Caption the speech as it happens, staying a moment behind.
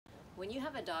When you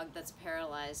have a dog that's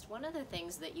paralyzed, one of the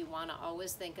things that you want to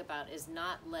always think about is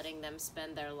not letting them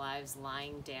spend their lives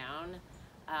lying down.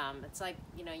 It's like,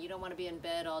 you know, you don't want to be in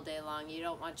bed all day long. You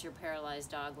don't want your paralyzed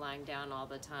dog lying down all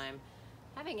the time.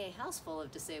 Having a house full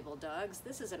of disabled dogs,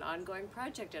 this is an ongoing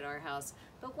project at our house.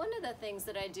 But one of the things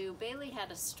that I do, Bailey had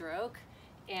a stroke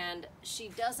and she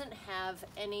doesn't have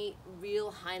any real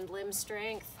hind limb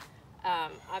strength.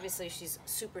 Obviously she's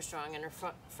super strong in her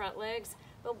front legs.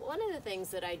 But one of the things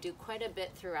that I do quite a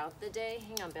bit throughout the day,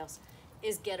 hang on Bells,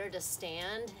 is get her to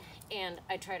stand, and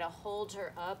I try to hold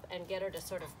her up and get her to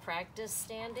sort of practice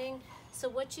standing. So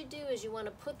what you do is you want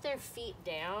to put their feet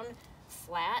down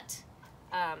flat,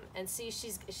 and see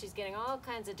she's getting all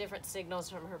kinds of different signals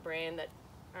from her brain that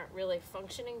aren't really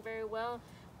functioning very well.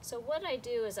 So what I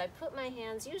do is I put my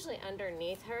hands usually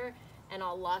underneath her and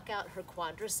I'll lock out her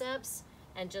quadriceps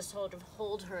and just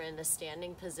hold her in the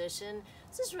standing position.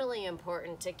 This is really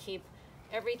important to keep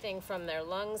everything from their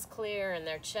lungs clear and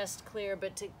their chest clear,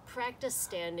 but to practice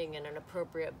standing in an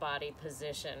appropriate body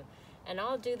position. And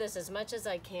I'll do this as much as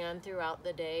I can throughout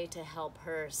the day to help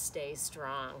her stay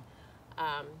strong.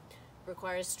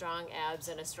 Requires strong abs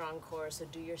and a strong core, so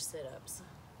do your sit-ups.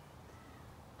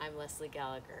 I'm Leslie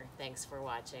Gallagher. Thanks for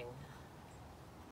watching.